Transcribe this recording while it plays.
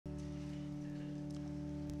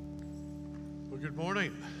Good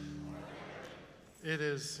morning. It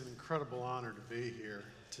is an incredible honor to be here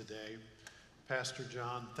today. Pastor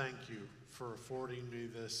John, thank you for affording me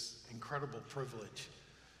this incredible privilege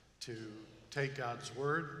to take God's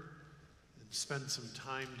word and spend some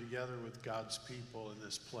time together with God's people in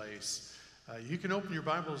this place. You can open your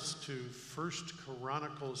Bibles to 1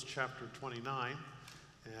 Chronicles chapter 29,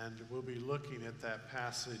 and we'll be looking at that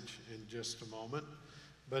passage in just a moment.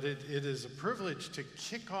 But it is a privilege to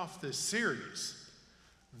kick off this series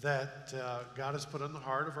that God has put on the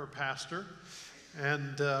heart of our pastor.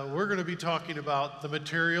 And we're going to be talking about the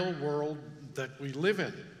material world that we live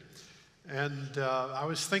in. And I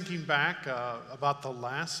was thinking back about the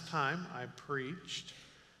last time I preached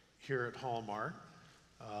here at Hallmark.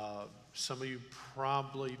 Some of you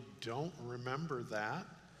probably don't remember that.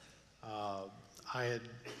 I had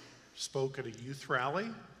spoke at a youth rally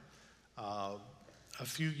a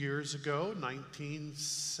few years ago,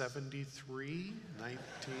 1973,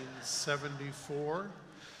 1974.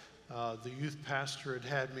 The youth pastor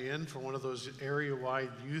had me in for one of those area-wide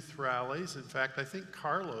youth rallies. In fact, I think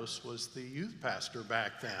Carlos was the youth pastor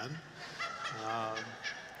back then.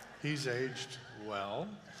 He's aged well.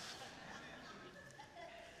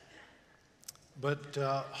 But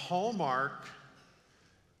Hallmark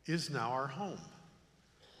is now our home.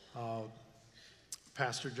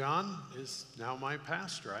 Pastor John is now my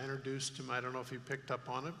pastor. I introduced him, I don't know if he picked up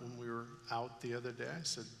on it when we were out the other day. I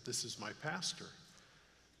said, this is my pastor.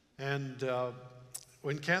 And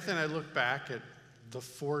when Kathy and I look back at the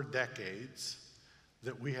 4 decades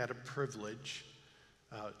that we had a privilege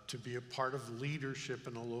to be a part of leadership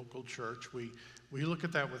in a local church, we look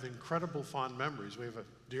at that with incredible fond memories. We have a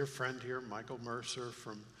dear friend here, Michael Mercer,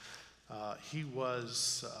 he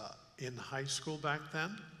was in high school back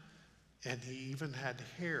then. And he even had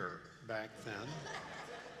hair back then.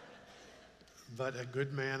 But a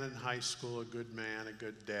good man in high school, a good man, a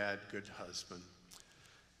good dad, good husband.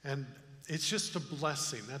 And it's just a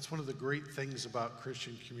blessing. That's one of the great things about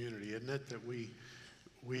Christian community, isn't it? That we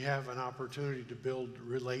have an opportunity to build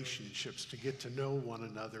relationships, to get to know one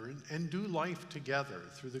another, and do life together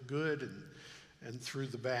through the good and through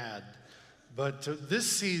the bad. But this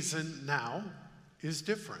season now is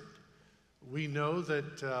different. We know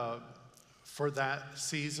that for that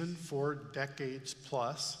season, 4 decades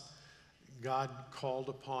plus, God called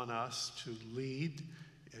upon us to lead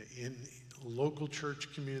in local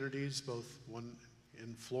church communities, both one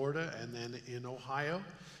in Florida and then in Ohio.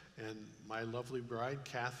 And my lovely bride,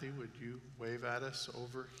 Kathy, would you wave at us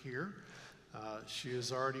over here? She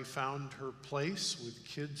has already found her place with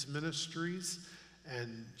kids ministries,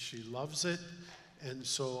 and she loves it. And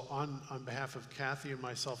so on behalf of Kathy and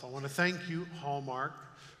myself, I want to thank you, Hallmark,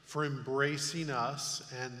 for embracing us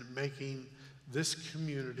and making this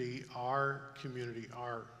community our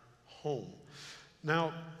home.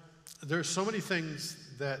 Now, there's so many things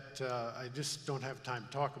that I just don't have time to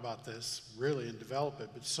talk about this really and develop it,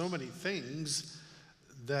 but so many things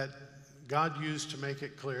that God used to make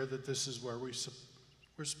it clear that this is where we're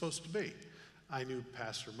supposed to be. I knew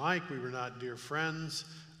Pastor Mike. We were not dear friends.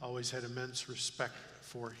 Always had immense respect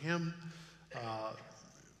for him.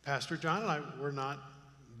 Pastor John and I were not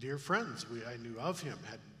dear friends. I knew of him,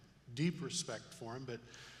 had deep respect for him, but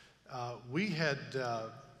we had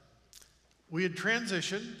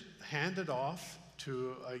transitioned, handed off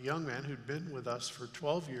to a young man who'd been with us for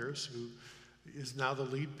 12 years, who is now the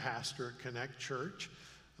lead pastor at Connect Church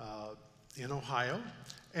in Ohio.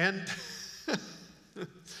 And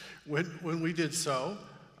when we did so,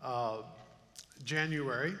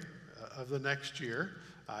 January of the next year,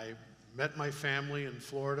 I met my family in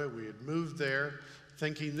Florida. We had moved there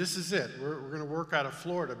thinking, this is it. We're going to work out of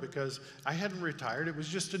Florida, because I hadn't retired. It was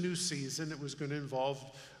just a new season. It was going to involve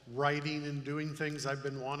writing and doing things I've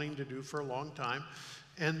been wanting to do for a long time.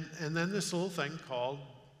 And then this little thing called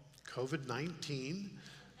COVID-19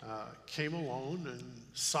 came along and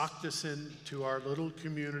socked us into our little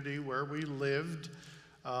community where we lived.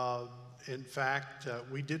 In fact,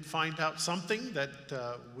 we did find out something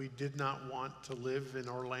that we did not want to live in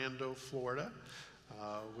Orlando, Florida.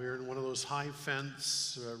 We're in one of those high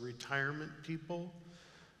fence retirement people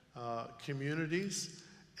communities.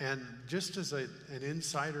 And just as an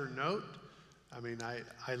insider note, I mean, I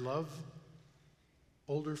love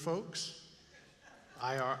older folks.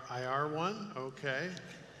 I are one, okay.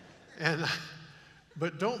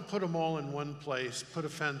 But don't put them all in one place. Put a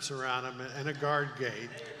fence around them and a guard gate,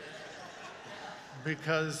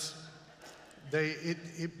 because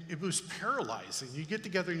it was paralyzing. You get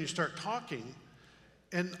together and you start talking,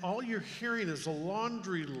 and all you're hearing is a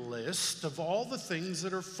laundry list of all the things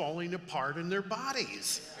that are falling apart in their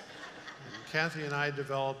bodies. Kathy and I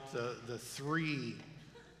developed the three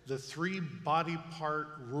body part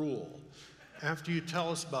rule. After you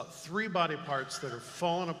tell us about 3 body parts that are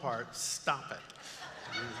falling apart, stop it.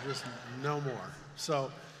 There's just no more.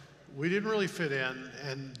 So we didn't really fit in,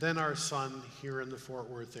 and then our son here in the Fort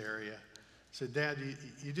Worth area said, Dad,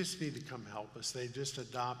 you just need to come help us. They just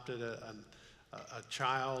adopted a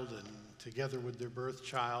child, and together with their birth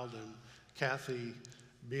child, and Kathy,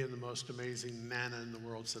 being the most amazing nana in the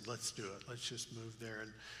world, said, let's do it. Let's just move there.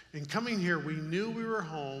 And in coming here, we knew we were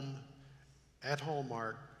home at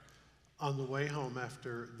Hallmark on the way home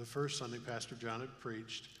after the first Sunday Pastor John had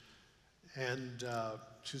preached. And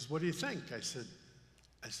she says, what do you think? I said,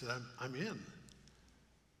 I'm in.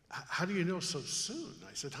 How do you know so soon?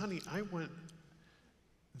 I said, honey, I went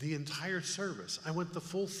the entire service. I went the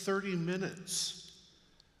full 30 minutes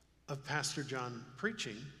of Pastor John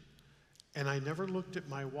preaching, and I never looked at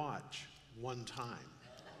my watch one time.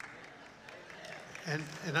 And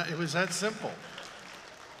it was that simple.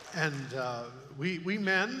 And we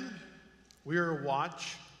men, we are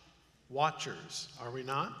watchers, are we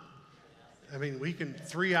not? I mean, we can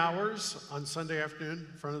 3 hours on Sunday afternoon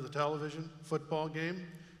in front of the television, football game,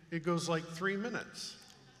 it goes like 3 minutes.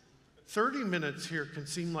 30 minutes here can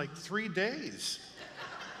seem like 3 days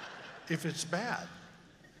if it's bad.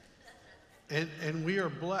 And we are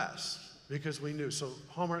blessed because we knew. So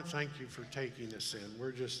Hallmark, thank you for taking us in.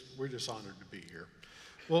 We're just honored to be here.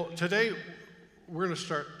 Well, today we're going to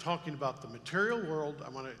start talking about the material world. I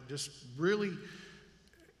want to just really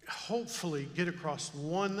hopefully get across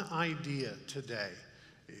one idea today.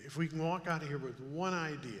 If we can walk out of here with one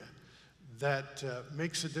idea that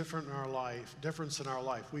makes a difference in our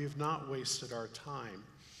life, we have not wasted our time.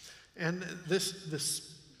 And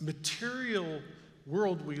this material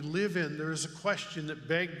world we live in, there is a question that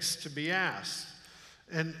begs to be asked.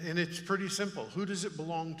 And it's pretty simple. Who does it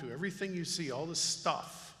belong to? Everything you see, all the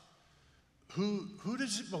stuff, who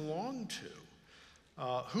does it belong to?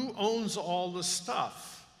 Who owns all the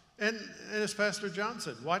stuff? And as Pastor John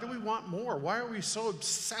said, why do we want more? Why are we so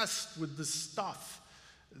obsessed with the stuff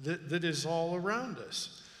that is all around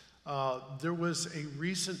us? There was a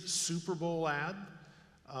recent Super Bowl ad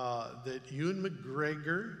that Ewan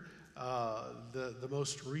McGregor, the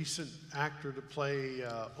most recent actor to play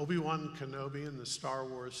Obi-Wan Kenobi in the Star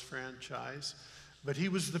Wars franchise, but he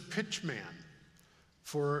was the pitch man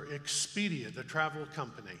for Expedia, the travel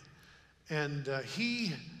company. And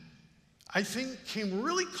he, I think, came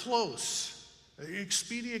really close.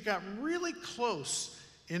 Expedia got really close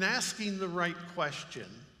in asking the right question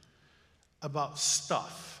about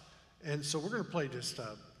stuff. And so we're going to play just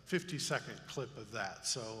a 50-second clip of that.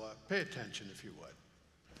 So pay attention if you would.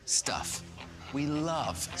 Stuff. We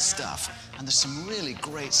love stuff. And there's some really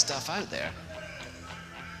great stuff out there.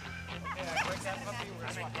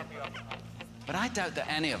 But I doubt that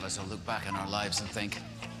any of us will look back on our lives and think,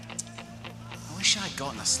 I wish I'd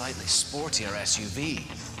gotten a slightly sportier SUV,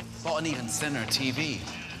 bought an even thinner TV,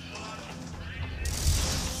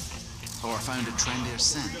 or found a trendier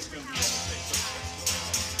scent.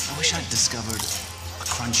 I wish I'd discovered a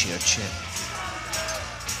crunchier chip,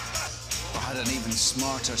 or had an even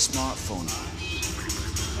smarter smartphone.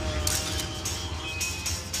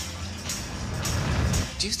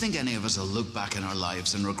 Do you think any of us will look back in our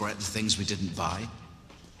lives and regret the things we didn't buy?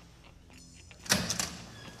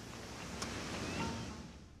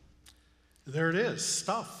 There it is,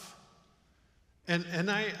 stuff.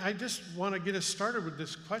 And I just want to get us started with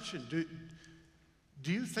this question.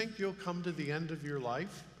 Do you think you'll come to the end of your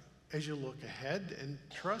life as you look ahead? And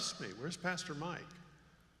trust me, where's Pastor Mike?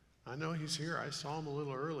 I know he's here. I saw him a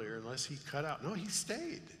little earlier, unless he cut out. No, he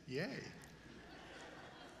stayed. Yay.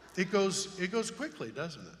 It goes quickly,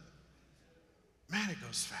 doesn't it? Man, it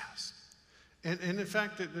goes fast. And in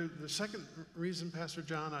fact, the second reason, Pastor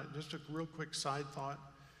John, just a real quick side thought.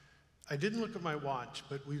 I didn't look at my watch,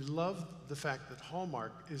 but we love the fact that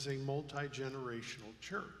Hallmark is a multi-generational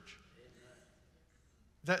church.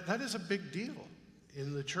 That is a big deal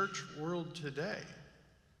in the church world today.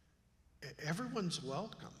 Everyone's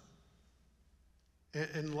welcome.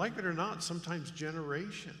 And like it or not, sometimes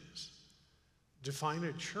generations define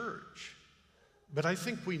a church. But I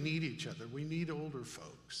think we need each other. We need older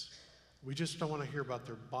folks. We just don't want to hear about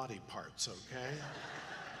their body parts, okay?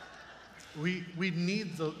 We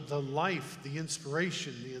need the life, the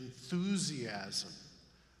inspiration, the enthusiasm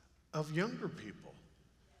of younger people.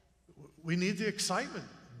 We need the excitement.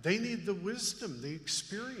 They need the wisdom, the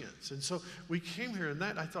experience. And so we came here, and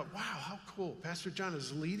I thought, wow, how cool. Pastor John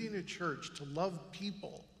is leading a church to love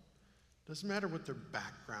people. Doesn't matter what their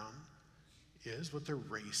background is, what their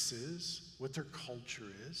race is, what their culture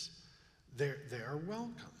is. They are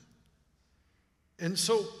welcome. And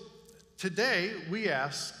so today we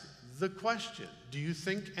ask the question, do you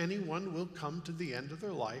think anyone will come to the end of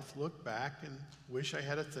their life, look back and wish I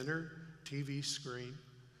had a thinner TV screen,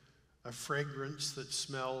 a fragrance that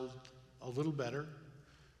smelled a little better?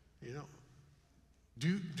 You know,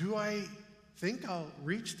 do I think I'll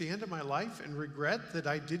reach the end of my life and regret that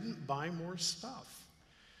I didn't buy more stuff?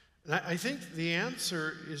 And I think the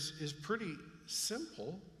answer is pretty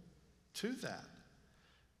simple to that.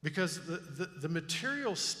 Because the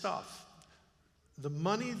material stuff, the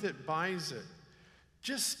money that buys it,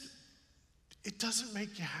 it doesn't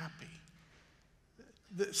make you happy.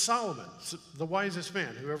 Solomon, the wisest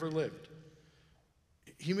man who ever lived,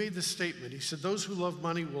 he made this statement. He said, those who love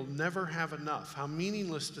money will never have enough. How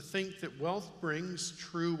meaningless to think that wealth brings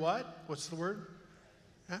true what? What's the word?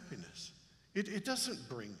 Happiness. It doesn't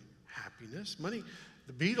bring happiness. Money,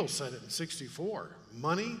 the Beatles said it in '64,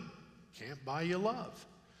 money can't buy you love.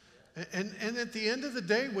 And at the end of the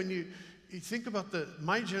day, when you think about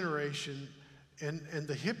my generation and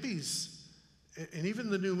the hippies, and even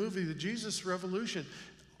the new movie, The Jesus Revolution,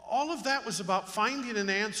 all of that was about finding an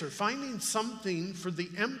answer, finding something for the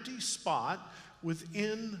empty spot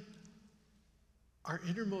within our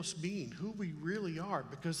innermost being, who we really are.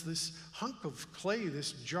 Because this hunk of clay,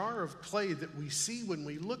 this jar of clay that we see when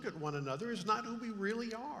we look at one another is not who we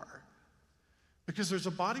really are. Because there's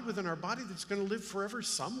a body within our body that's going to live forever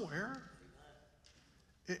somewhere.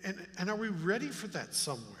 And are we ready for that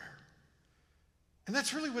somewhere? And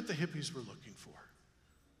that's really what the hippies were looking for.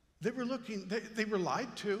 They were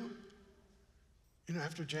lied to. You know,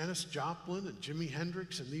 after Janis Joplin and Jimi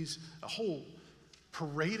Hendrix and a whole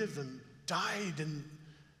parade of them died in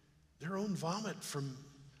their own vomit from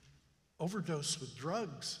overdose with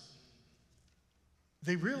drugs,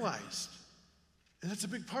 they realized, and that's a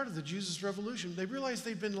big part of the Jesus Revolution, they realized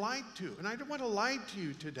they'd been lied to. And I don't want to lie to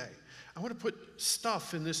you today. I want to put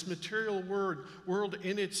stuff in this material world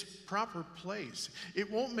in its proper place.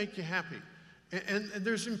 It won't make you happy. And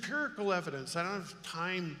there's empirical evidence. I don't have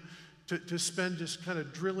time to spend just kind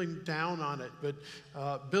of drilling down on it, but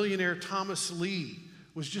billionaire Thomas Lee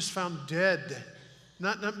was just found dead,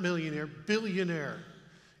 not millionaire, billionaire,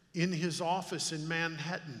 in his office in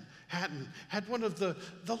Manhattan. Had one of the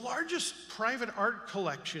largest private art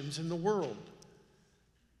collections in the world,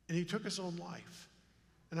 and he took his own life.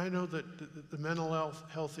 And I know that the mental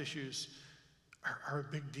health issues are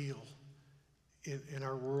a big deal in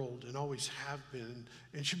our world, and always have been,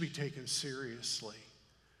 and should be taken seriously.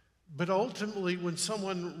 But ultimately, when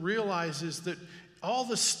someone realizes that all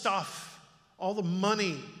the stuff, all the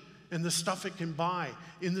money and the stuff it can buy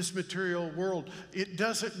in this material world, it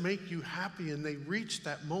doesn't make you happy, and they reach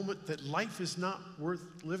that moment that life is not worth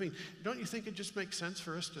living, don't you think it just makes sense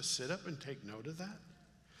for us to sit up and take note of that?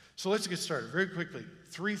 So let's get started very quickly.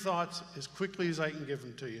 3 thoughts as quickly as I can give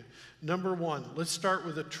them to you. Number 1, let's start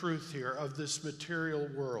with the truth here of this material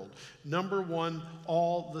world. Number 1,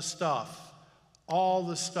 all the stuff,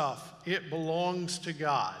 it belongs to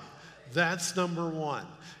God. That's number 1.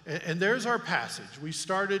 And there's our passage. We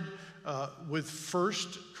started with 1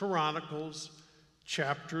 Chronicles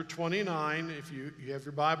chapter 29. If you have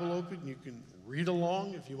your Bible open, you can read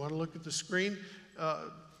along. If you want to look at the screen,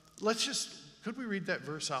 could we read that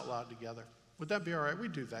verse out loud together? Would that be all right? We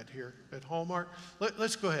do that here at Hallmark.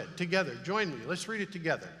 Let's go ahead together. Join me. Let's read it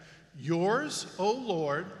together. Yours, O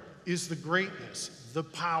Lord, is the greatness, the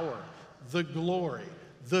power, the glory,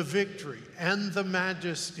 the victory, and the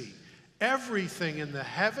majesty. Everything in the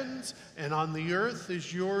heavens and on the earth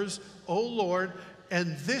is yours, O Lord,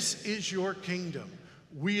 and this is your kingdom.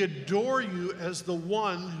 We adore you as the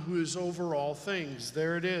one who is over all things.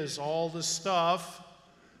 There it is. All the stuff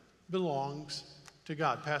belongs to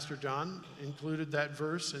God. Pastor John included that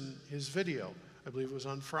verse in his video. I believe it was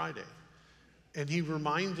on Friday. And he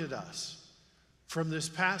reminded us from this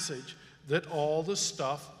passage that all the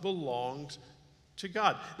stuff belongs to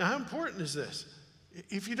God. Now, how important is this?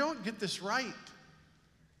 If you don't get this right,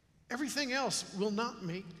 everything else will not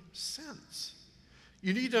make sense.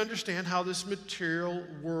 You need to understand how this material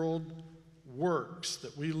world works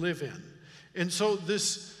that we live in. And so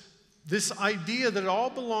this idea that it all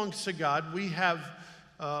belongs to God, we have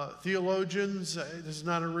theologians, this is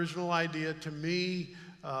not an original idea to me.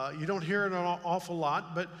 You don't hear it an awful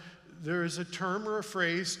lot, but there is a term or a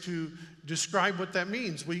phrase to describe what that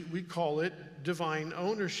means. We call it divine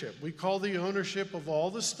ownership. We call the ownership of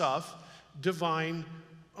all the stuff divine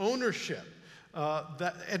ownership.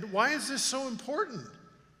 And why is this so important?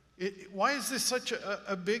 Why is this such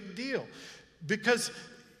a big deal? Because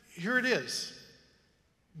here it is.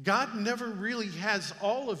 God never really has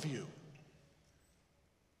all of you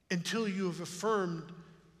until you have affirmed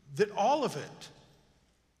that all of it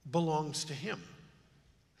belongs to him.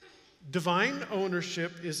 Divine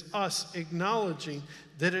ownership is us acknowledging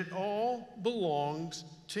that it all belongs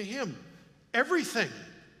to him. Everything.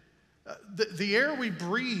 The air we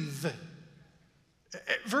breathe,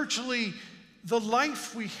 virtually the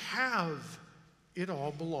life we have, it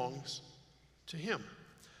all belongs to him.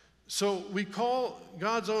 So we call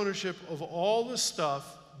God's ownership of all the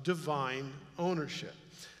stuff divine ownership.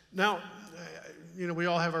 Now, we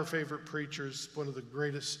all have our favorite preachers. One of the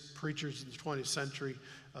greatest preachers in the 20th century,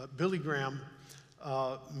 Billy Graham,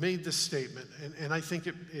 made this statement, and I think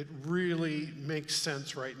it really makes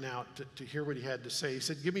sense right now to hear what he had to say. He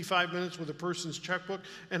said, "Give me 5 minutes with a person's checkbook,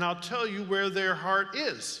 and I'll tell you where their heart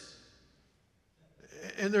is."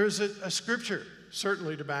 And there's a scripture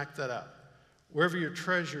certainly to back that up. Wherever your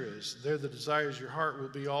treasure is, there the desires of your heart will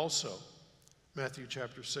be also. Matthew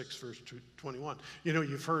chapter 6, verse 21.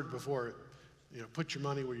 You've heard before, put your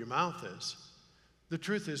money where your mouth is. The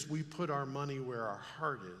truth is, we put our money where our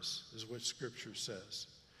heart is what Scripture says.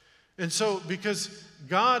 And so, because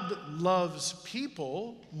God loves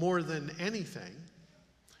people more than anything,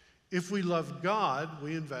 if we love God,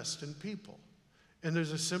 we invest in people. And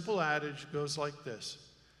there's a simple adage that goes like this: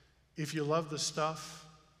 if you love the stuff,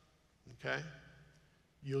 okay,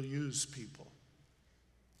 you'll use people.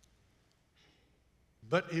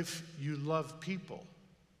 But if you love people,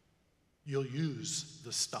 you'll use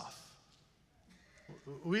the stuff.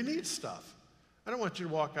 We need stuff. I don't want you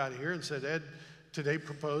to walk out of here and say, "Ed today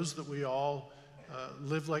proposed that we all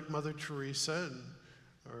live like Mother Teresa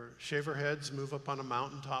or shave our heads, move up on a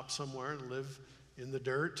mountaintop somewhere and live in the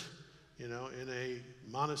dirt, in a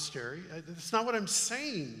monastery." That's not what I'm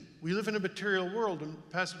saying. We live in a material world, and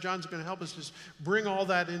Pastor John's going to help us just bring all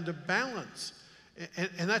that into balance.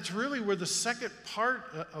 And that's really where the second part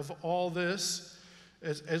of all this,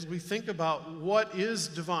 as we think about what is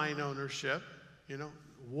divine ownership,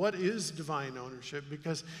 what is divine ownership?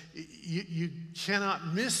 Because you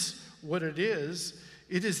cannot miss what it is.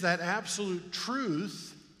 It is that absolute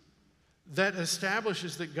truth that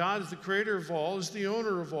establishes that God is the creator of all, is the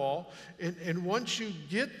owner of all. And once you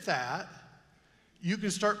get that, you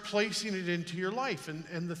can start placing it into your life.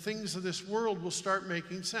 And the things of this world will start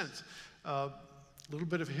making sense. A little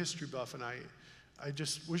bit of a history buff, and I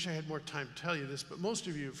just wish I had more time to tell you this, but most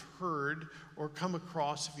of you have heard or come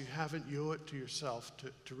across, if you haven't, you owe it to yourself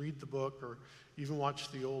to read the book or even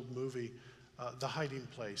watch the old movie, The Hiding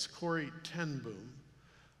Place. Corrie ten Boom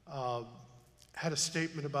had a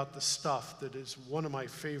statement about the stuff that is one of my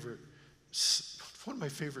favorite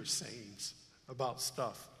sayings about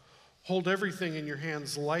stuff. "Hold everything in your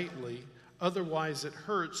hands lightly, otherwise it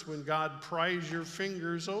hurts when God pries your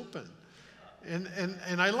fingers open."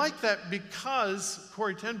 And I like that because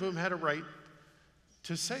Corrie ten Boom had a right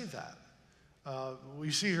to say that.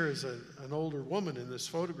 We see her as an older woman in this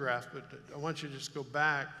photograph, but I want you to just go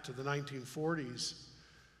back to the 1940s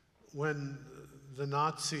when the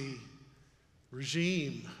Nazi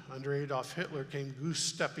regime under Adolf Hitler came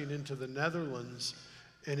goose-stepping into the Netherlands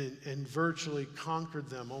and virtually conquered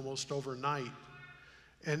them almost overnight.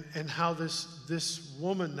 And how this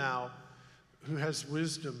woman now, who has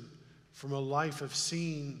wisdom from a life of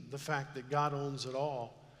seeing the fact that God owns it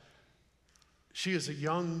all, she is a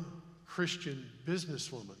young Christian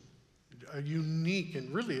businesswoman, a unique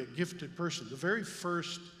and really a gifted person, the very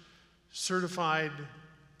first certified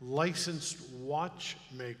licensed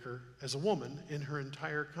watchmaker as a woman in her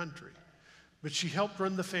entire country. But she helped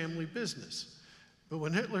run the family business. But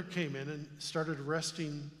when Hitler came in and started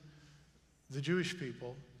arresting the Jewish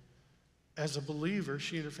people, as a believer,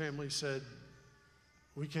 she and her family said,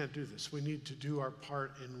 "We can't do this. We need to do our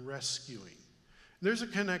part in rescuing." There's a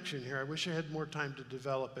connection here. I wish I had more time to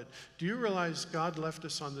develop it. Do you realize God left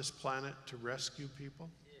us on this planet to rescue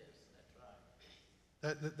people? Yes,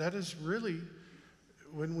 that's right. That is really,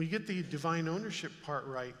 when we get the divine ownership part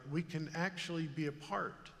right, we can actually be a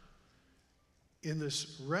part in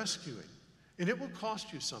this rescuing. And it will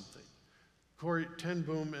cost you something. Corrie ten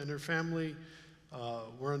Boom and her family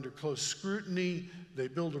were under close scrutiny. They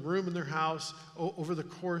built a room in their house. Over the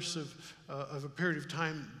course of a period of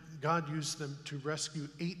time, God used them to rescue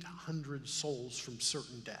 800 souls from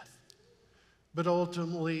certain death. But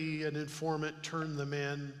ultimately, an informant turned them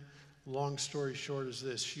in. Long story short is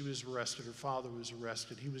this: she was arrested. Her father was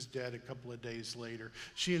arrested. He was dead a couple of days later.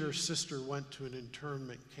 She and her sister went to an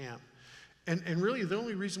internment camp. And really, the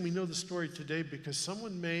only reason we know the story today, because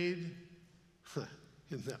someone made,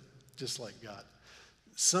 in them, just like God,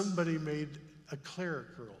 somebody made a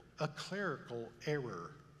clerical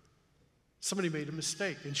error. Somebody made a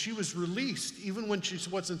mistake, and she was released even when she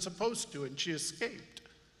wasn't supposed to, and she escaped.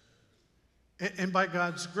 And by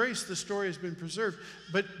God's grace, the story has been preserved.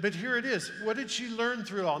 But here it is. What did she learn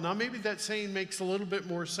through it all? Now, maybe that saying makes a little bit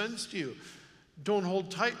more sense to you. Don't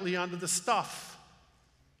hold tightly onto the stuff.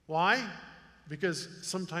 Why? Because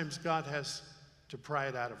sometimes God has to pry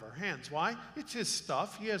it out of our hands. Why? It's his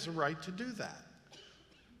stuff. He has a right to do that.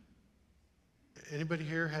 Anybody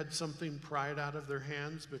here had something pried out of their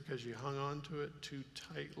hands because you hung on to it too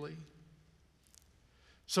tightly?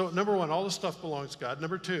 So, number one, all the stuff belongs to God.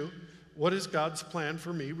 Number two, what is God's plan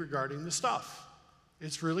for me regarding the stuff?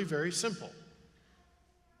 It's really very simple.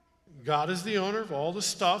 God is the owner of all the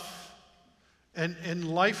stuff, and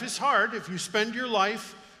life is hard if you spend your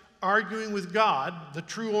life arguing with God, the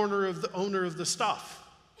true owner of the stuff.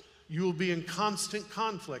 You will be in constant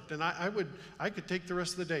conflict, and I could take the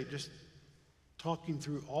rest of the day just talking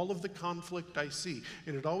through all of the conflict I see,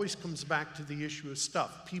 and it always comes back to the issue of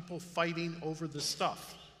stuff, people fighting over the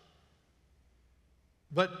stuff.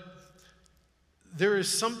 But there is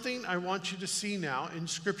something I want you to see now in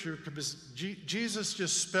Scripture, because Jesus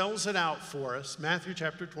just spells it out for us. Matthew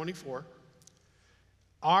chapter 24.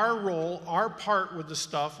 Our role, our part with the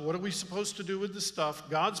stuff, what are we supposed to do with the stuff?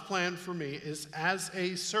 God's plan for me is, as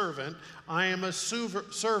a servant, I am a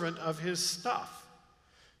servant of his stuff.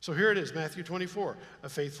 So here it is, Matthew 24. A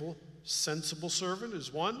faithful, sensible servant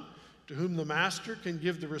is one to whom the master can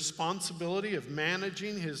give the responsibility of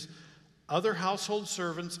managing his other household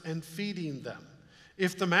servants and feeding them.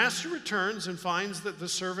 If the master returns and finds that the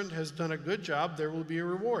servant has done a good job, there will be a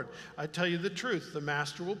reward. I tell you the truth, the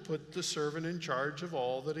master will put the servant in charge of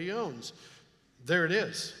all that he owns. There it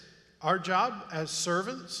is. Our job as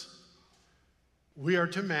servants, we are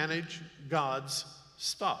to manage God's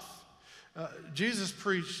stuff. Jesus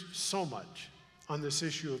preached so much on this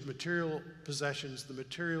issue of material possessions, the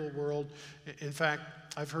material world. In fact,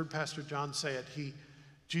 I've heard Pastor John say it.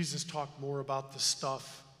 Jesus talked more about the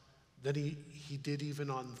stuff than he did even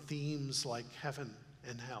on themes like heaven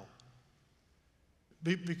and hell.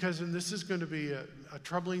 Because, and this is going to be a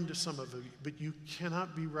troubling to some of you, but you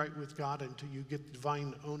cannot be right with God until you get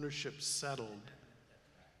divine ownership settled.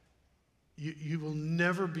 You will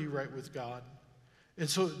never be right with God. And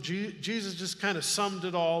so Jesus just kind of summed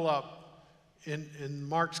it all up in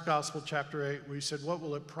Mark's Gospel, chapter 8, where he said, what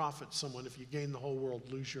will it profit someone if you gain the whole world,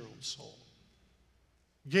 lose your own soul?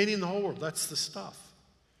 Gaining the whole world, that's the stuff.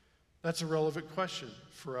 That's a relevant question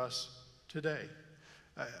for us today.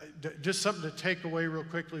 Just something to take away real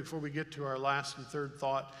quickly before we get to our last and third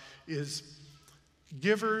thought is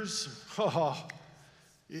givers,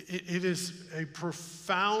 it is a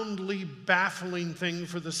profoundly baffling thing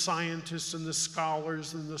for the scientists and the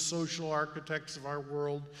scholars and the social architects of our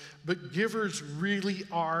world, but givers really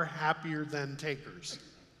are happier than takers.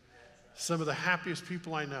 Some of the happiest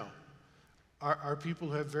people I know are people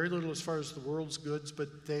who have very little as far as the world's goods,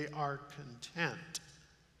 but they are content.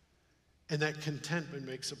 And that contentment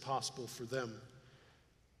makes it possible for them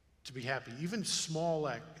to be happy. Even small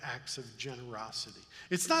acts of generosity.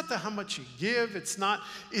 It's not how much you give.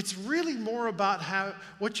 It's really more about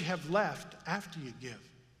what you have left after you give.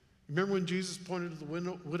 Remember when Jesus pointed to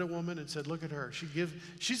the widow woman and said, look at her.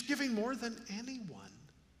 She's giving more than anyone.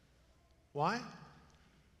 Why?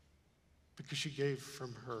 Because she gave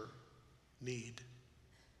from her need.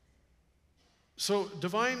 So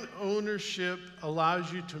divine ownership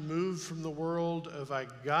allows you to move from the world of I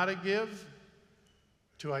gotta give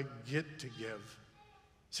to I get to give.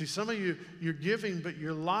 See, some of you, you're giving, but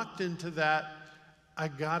you're locked into that I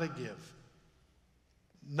gotta give,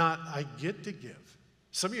 not I get to give.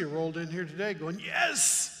 Some of you rolled in here today going,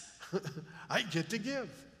 yes, I get to give.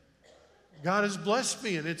 God has blessed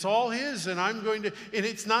me and it's all his and I'm going to, and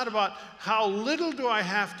it's not about how little do I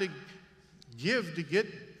have to give to get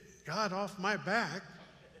God off my back,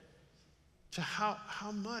 to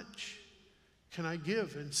how much can I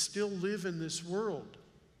give and still live in this world?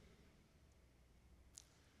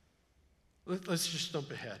 Let's just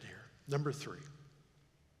jump ahead here. Number 3,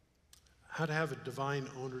 how to have a divine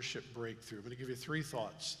ownership breakthrough. I'm going to give you 3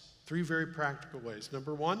 thoughts, 3 very practical ways.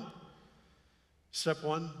 Number 1, step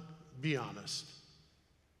 1, be honest.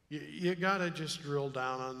 You got to just drill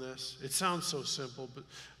down on this. It sounds so simple,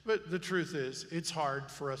 but the truth is, it's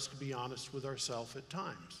hard for us to be honest with ourselves at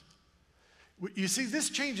times. You see, this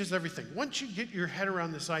changes everything. Once you get your head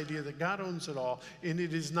around this idea that God owns it all, and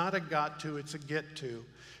it is not a got to, it's a get to.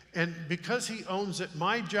 And because he owns it,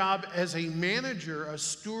 my job as a manager, a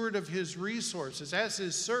steward of his resources, as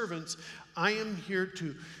his servants, I am here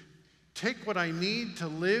to take what I need to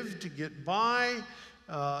live, to get by.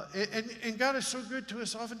 And God is so good to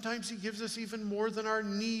us. Oftentimes he gives us even more than our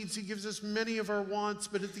needs. He gives us many of our wants,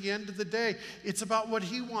 but at the end of the day, it's about what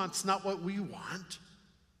he wants, not what we want.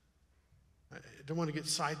 don't want to get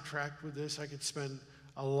sidetracked with this. I could spend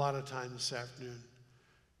a lot of time this afternoon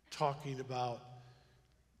talking about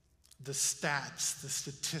the stats, the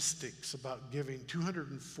statistics about giving.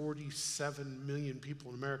 247 million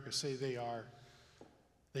people in America say they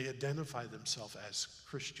identify themselves as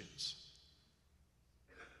Christians.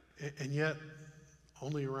 And yet,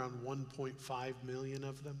 only around 1.5 million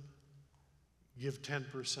of them give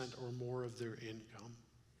 10% or more of their income.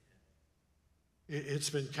 It's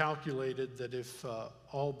been calculated that if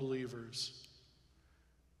all believers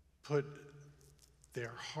put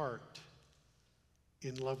their heart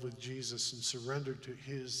in love with Jesus and surrendered to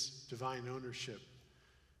his divine ownership,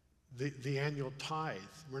 the annual tithe,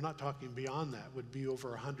 we're not talking beyond that, would be over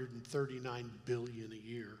 139 billion a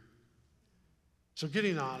year. So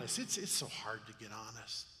getting honest, it's so hard to get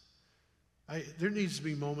honest. There needs to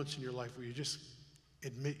be moments in your life where you just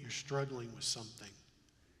admit you're struggling with something.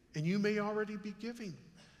 And you may already be giving.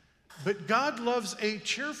 But God loves a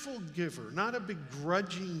cheerful giver, not a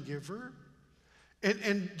begrudging giver.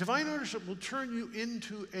 And divine ownership will turn you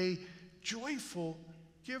into a joyful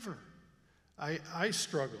giver. I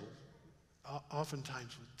struggle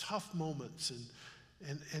oftentimes with tough moments,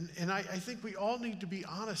 and I think we all need to be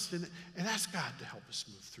honest and ask God to help us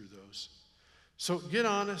move through those. So get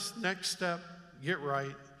honest. Next step, get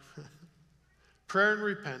right. Prayer and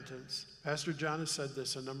repentance. Pastor John has said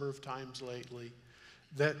this a number of times lately,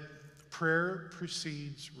 that prayer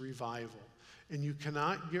precedes revival. And you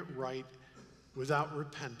cannot get right without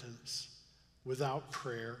repentance, without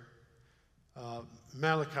prayer.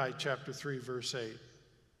 Malachi chapter 3, verse 8.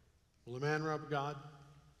 Will a man rob God?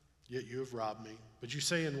 Yet you have robbed me. But you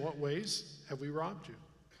say, in what ways have we robbed you?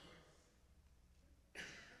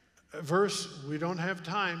 A verse we don't have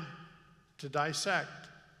time to dissect.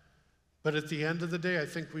 But at the end of the day, I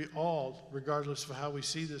think we all, regardless of how we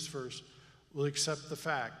see this verse, will accept the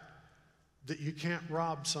fact that you can't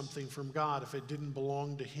rob something from God if it didn't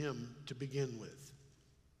belong to him to begin with.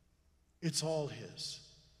 It's all his.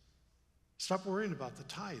 Stop worrying about the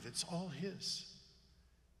tithe. It's all his.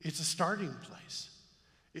 It's a starting place.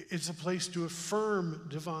 It's a place to affirm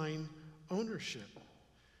divine ownership.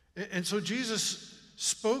 And so Jesus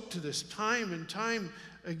spoke to this time and time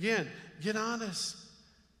again. Get honest.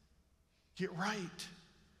 Get right.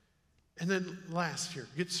 And then last here,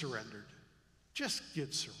 get surrendered. Just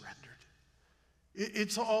get surrendered.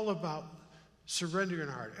 It's all about surrendering your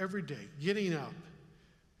heart every day, getting up.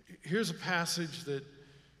 Here's a passage that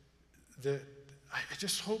I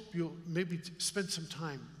just hope you'll maybe spend some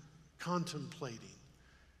time contemplating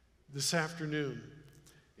this afternoon.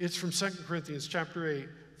 It's from 2 Corinthians chapter 8,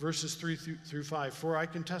 verses 3 through 5. For I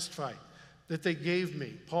can testify that they gave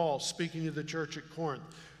me, Paul speaking to the church at Corinth,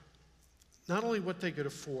 not only what they could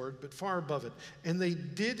afford, but far above it. And they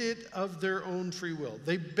did it of their own free will.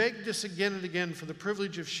 They begged us again and again for the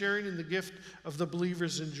privilege of sharing in the gift of the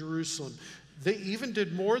believers in Jerusalem. They even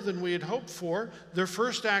did more than we had hoped for. Their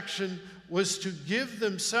first action was to give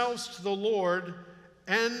themselves to the Lord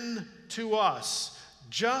and to us,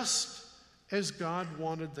 just as God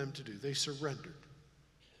wanted them to do. They surrendered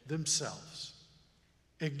themselves,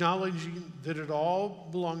 acknowledging that it all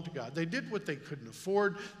belonged to God. They did what they couldn't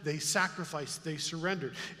afford. They sacrificed. They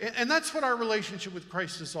surrendered. And that's what our relationship with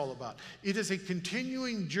Christ is all about. It is a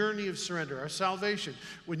continuing journey of surrender. Our salvation,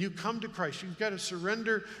 when you come to Christ, you've got to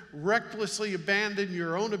surrender, recklessly abandon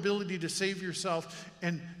your own ability to save yourself,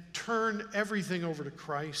 and turn everything over to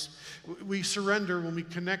Christ. We surrender when we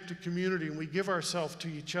connect to community and we give ourselves to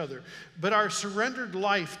each other. But our surrendered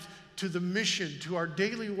life to the mission, to our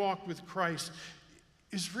daily walk with Christ,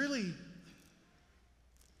 is really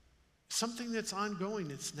something that's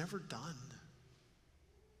ongoing. It's never done.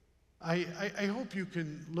 I hope you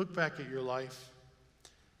can look back at your life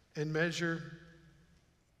and measure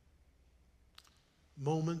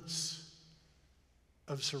moments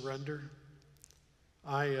of surrender.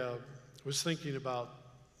 I was thinking about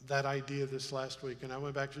that idea this last week, and I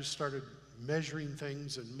went back and just started measuring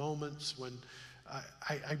things and moments when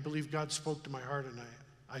I believe God spoke to my heart and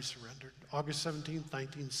I surrendered. August 17th,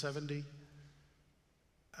 1970,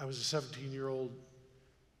 I was a 17-year-old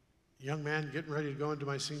young man getting ready to go into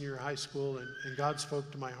my senior high school, and God spoke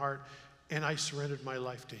to my heart, and I surrendered my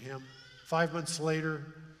life to him. 5 months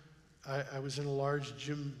later, I was in a large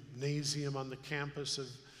gymnasium on the campus of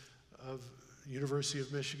University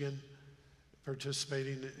of Michigan,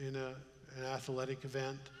 participating in an athletic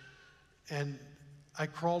event, and I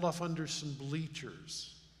crawled off under some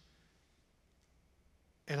bleachers,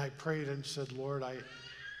 and I prayed and said, Lord, I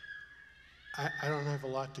don't have a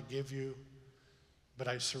lot to give you, but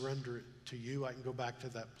I surrender it to you. I can go back to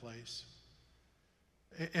that place.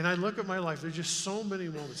 And I look at my life, there's just so many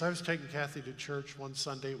moments. I was taking Kathy to church one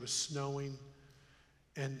Sunday. It was snowing,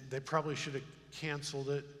 and they probably should have canceled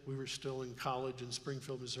it. We were still in college in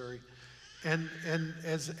Springfield, Missouri. And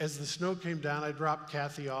as the snow came down, I dropped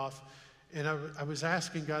Kathy off, and I was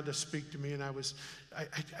asking God to speak to me, and I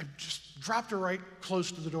just dropped her right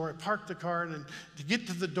close to the door. I parked the car, and to get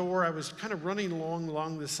to the door, I was kind of running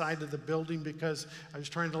along the side of the building because I was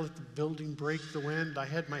trying to let the building break the wind. I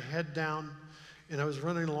had my head down, and I was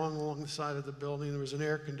running along the side of the building. There was an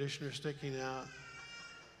air conditioner sticking out.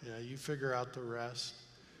 Yeah, you figure out the rest.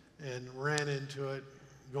 And ran into it,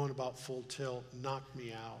 going about full tilt, knocked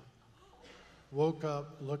me out. Woke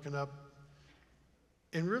up, looking up,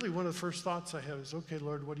 and really one of the first thoughts I had was, okay,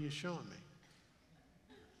 Lord, what are you showing me?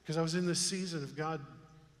 Because I was in this season of, God,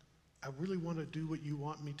 I really want to do what you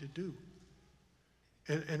want me to do.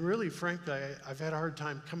 And really, frankly, I've had a hard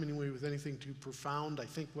time coming away with anything too profound. I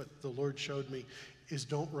think what the Lord showed me is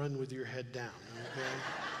don't run with your head down, okay?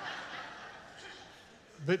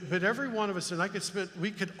 But every one of us, and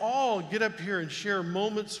we could all get up here and share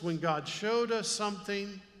moments when God showed us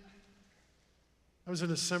something. I was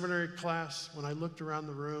in a seminary class when I looked around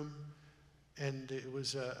the room, and it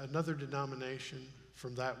was another denomination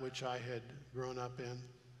from that which I had grown up in.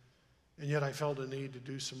 And yet I felt a need to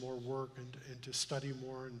do some more work and to study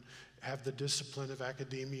more and have the discipline of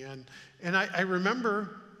academia. And I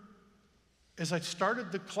remember as I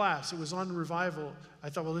started the class, it was on revival. I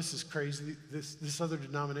thought, well, this is crazy. This other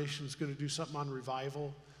denomination is going to do something on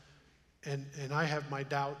revival. And I have my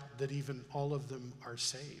doubt that even all of them are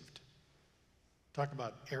saved. Talk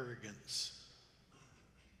about arrogance.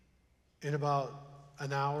 In about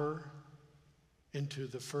an hour into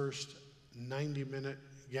the first 90-minute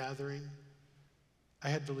gathering, I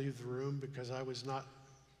had to leave the room because I was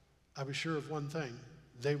sure of one thing.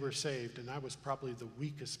 They were saved, and I was probably the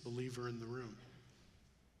weakest believer in the room.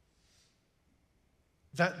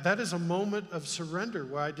 That is a moment of surrender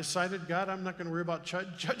where I decided, God, I'm not going to worry about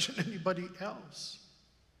judging anybody else.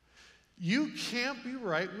 You can't be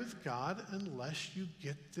right with God unless you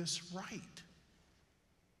get this right.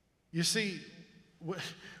 You see,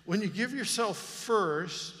 when you give yourself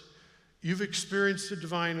first, you've experienced a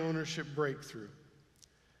divine ownership breakthrough.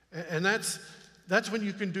 And that's when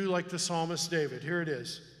you can do like the psalmist David. Here it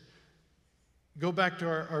is. Go back to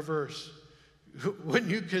our verse. When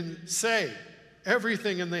you can say,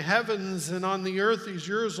 everything in the heavens and on the earth is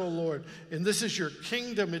yours, O Lord, and this is your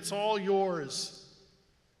kingdom, it's all yours.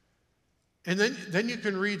 And then you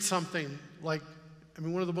can read something like,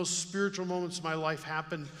 one of the most spiritual moments of my life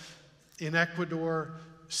happened in Ecuador,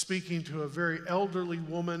 speaking to a very elderly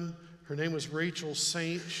woman. Her name was Rachel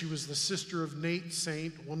Saint. She was the sister of Nate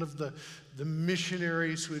Saint, one of the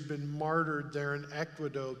missionaries who had been martyred there in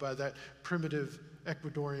Ecuador by that primitive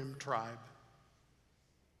Ecuadorian tribe.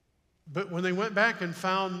 But when they went back and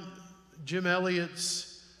found Jim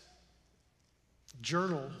Elliot's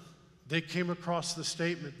journal, they came across the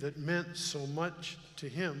statement that meant so much to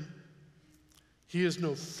him. He is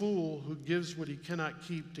no fool who gives what he cannot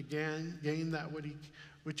keep to gain that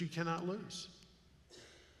which he cannot lose.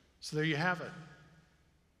 So there you have it.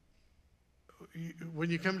 When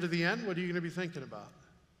you come to the end, what are you going to be thinking about?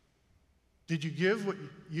 Did you give what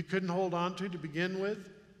you couldn't hold on to begin with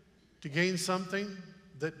to gain something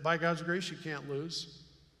that by God's grace you can't lose?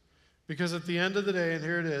 Because at the end of the day, and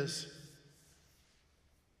here it is,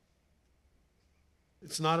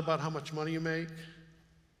 it's not about how much money you make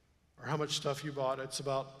or how much stuff you bought. It's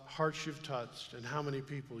about hearts you've touched and how many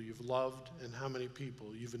people you've loved and how many people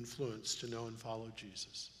you've influenced to know and follow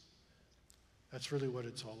Jesus. That's really what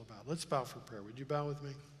it's all about. Let's bow for prayer. Would you bow with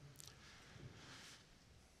me?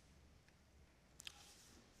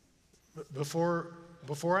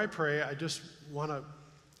 Before I pray, I just want to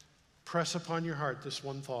press upon your heart this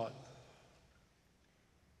one thought.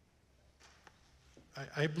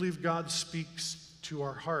 I believe God speaks to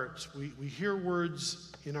our hearts. We hear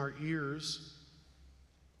words in our ears,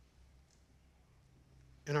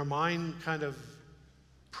 and our mind kind of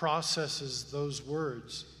processes those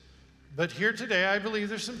words. But here today, I believe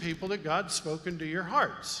there's some people that God's spoken to your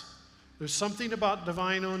hearts. There's something about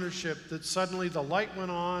divine ownership that suddenly the light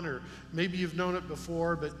went on, or maybe you've known it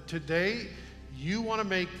before, but today you want to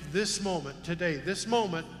make this moment,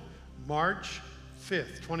 March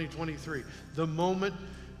 5th, 2023, the moment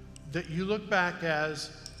that you look back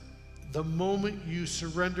as the moment you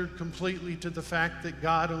surrendered completely to the fact that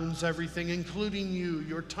God owns everything, including you,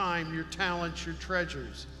 your time, your talents, your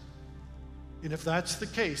treasures. And if that's the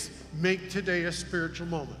case, make today a spiritual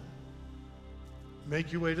moment.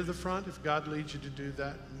 Make your way to the front if God leads you to do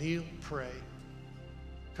that. Kneel, pray.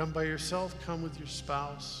 Come by yourself, come with your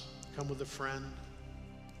spouse, come with a friend.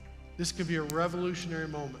 This can be a revolutionary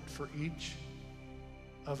moment for each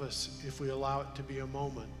of us if we allow it to be a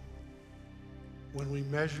moment when we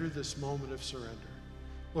measure this moment of surrender.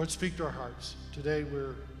 Lord, speak to our hearts. Today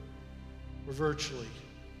we're virtually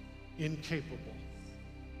incapable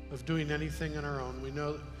of doing anything on our own. We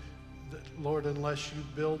know that, Lord, unless you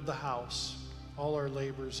build the house, all our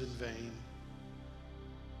labor is in vain.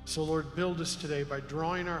 So, Lord, build us today by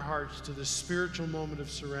drawing our hearts to this spiritual moment of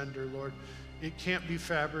surrender, Lord. It can't be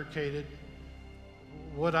fabricated.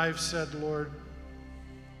 What I've said, Lord,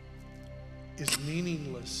 is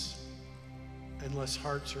meaningless unless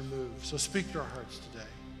hearts are moved. So speak to our hearts today.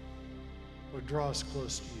 Lord, draw us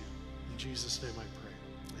close to you. In Jesus' name I pray.